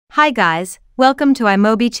Hi guys, welcome to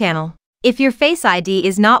iMobi channel. If your Face ID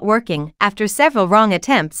is not working after several wrong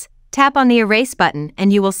attempts, tap on the erase button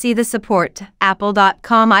and you will see the support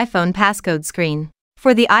apple.com iPhone passcode screen.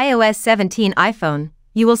 For the iOS 17 iPhone,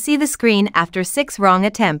 you will see the screen after 6 wrong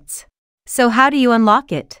attempts. So how do you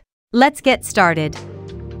unlock it? Let's get started.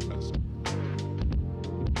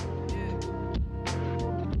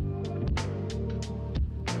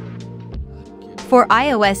 For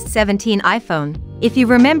iOS 17 iPhone, if you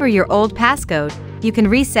remember your old passcode, you can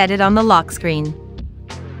reset it on the lock screen.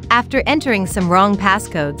 After entering some wrong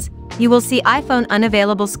passcodes, you will see iPhone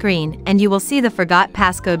unavailable screen and you will see the Forgot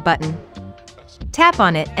Passcode button. Tap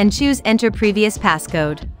on it and choose Enter Previous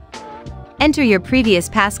Passcode. Enter your previous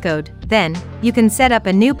passcode, then, you can set up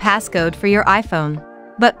a new passcode for your iPhone.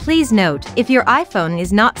 But please note, if your iPhone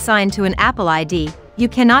is not signed to an Apple ID, you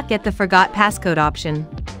cannot get the Forgot Passcode option.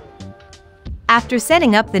 After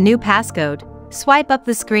setting up the new passcode, swipe up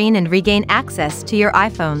the screen and regain access to your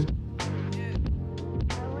iPhone.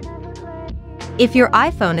 If your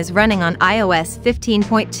iPhone is running on iOS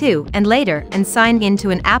 15.2 and later and signed into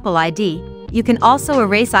an Apple ID, you can also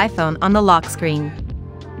erase iPhone on the lock screen.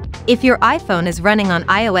 If your iPhone is running on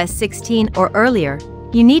iOS 16 or earlier,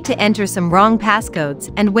 you need to enter some wrong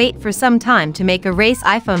passcodes and wait for some time to make Erase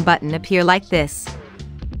iPhone button appear like this.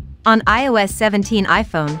 On iOS 17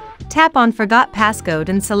 iPhone, tap on Forgot Passcode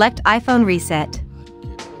and select iPhone Reset.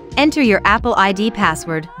 Enter your Apple ID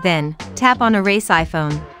password, then, tap on Erase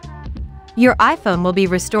iPhone. Your iPhone will be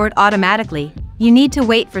restored automatically. You need to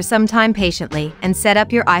wait for some time patiently and set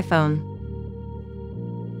up your iPhone.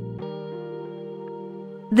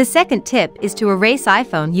 The second tip is to erase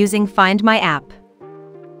iPhone using Find My app.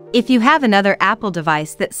 If you have another Apple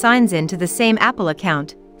device that signs in to the same Apple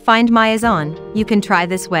account, Find My is on, you can try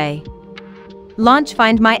this way. Launch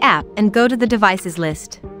Find My app and go to the devices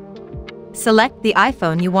list. Select the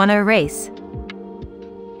iPhone you want to erase.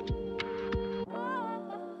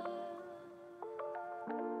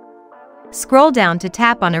 Scroll down to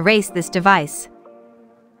tap on Erase this device.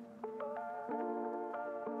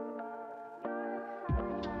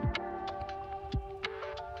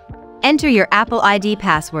 Enter your Apple ID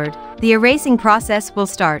password. The erasing process will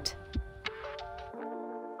start.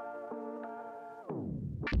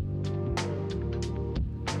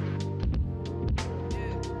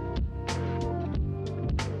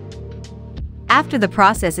 After the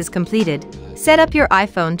process is completed, set up your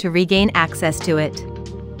iPhone to regain access to it.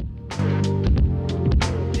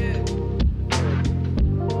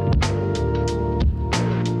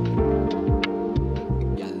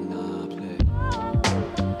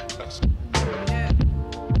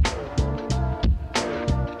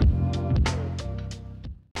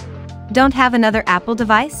 Don't have another Apple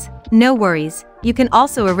device? No worries, you can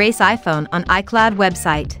also erase iPhone on iCloud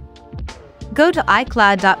website. Go to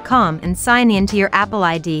iCloud.com and sign in to your Apple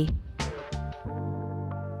ID.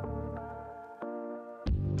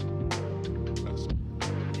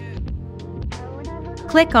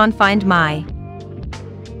 Click on Find My.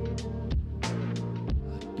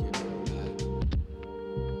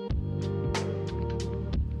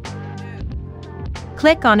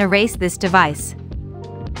 Click on Erase this device.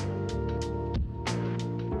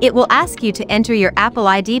 It will ask you to enter your Apple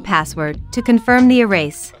ID password to confirm the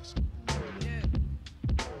erase.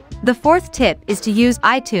 The fourth tip is to use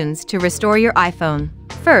iTunes to restore your iPhone.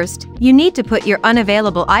 First, you need to put your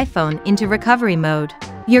unavailable iPhone into recovery mode.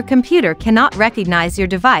 Your computer cannot recognize your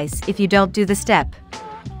device if you don't do the step.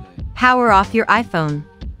 Power off your iPhone.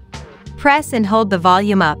 Press and hold the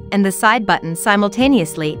volume up and the side button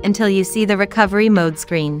simultaneously until you see the recovery mode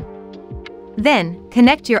screen. Then,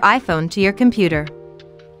 connect your iPhone to your computer.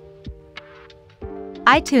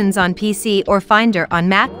 iTunes on PC or Finder on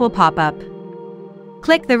Mac will pop up.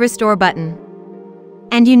 Click the Restore button.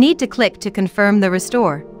 And you need to click to confirm the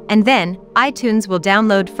restore, and then, iTunes will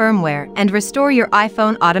download firmware and restore your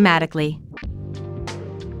iPhone automatically.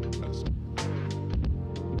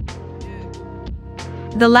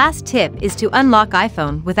 The last tip is to unlock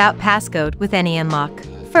iPhone without passcode with any unlock.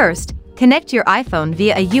 First, connect your iPhone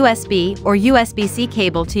via a USB or USB-C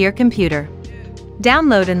cable to your computer.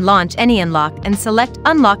 Download and launch any unlock and select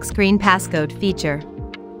Unlock Screen Passcode feature.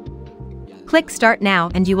 Click Start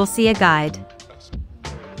Now and you will see a guide.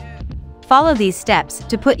 Follow these steps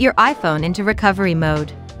to put your iPhone into recovery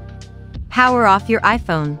mode. Power off your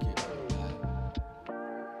iPhone.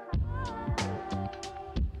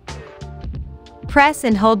 Press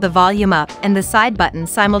and hold the volume up and the side button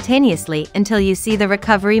simultaneously until you see the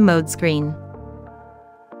recovery mode screen.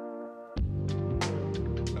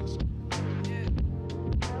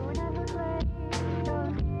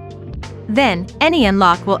 Then, any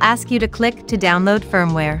unlock will ask you to click to download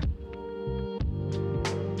firmware.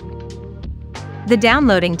 The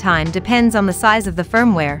downloading time depends on the size of the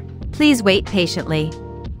firmware. Please wait patiently.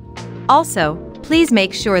 Also, please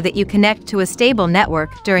make sure that you connect to a stable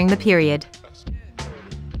network during the period.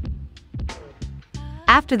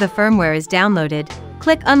 After the firmware is downloaded,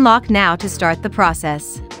 click Unlock Now to start the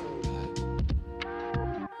process.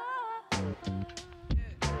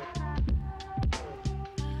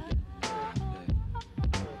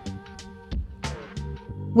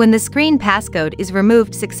 When the screen passcode is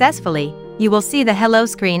removed successfully, you will see the Hello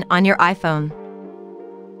screen on your iPhone.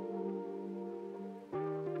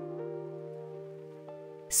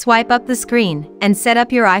 Swipe up the screen and set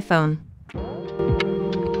up your iPhone.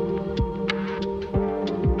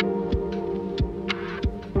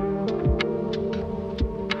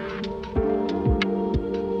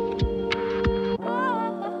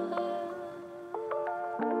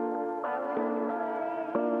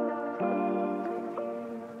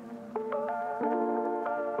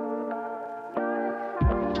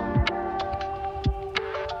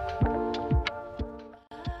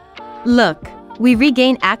 Look, we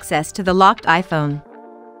regain access to the locked iPhone.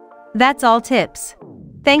 That's all tips.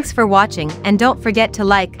 Thanks for watching and don't forget to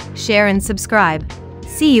like, share and subscribe.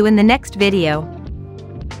 See you in the next video.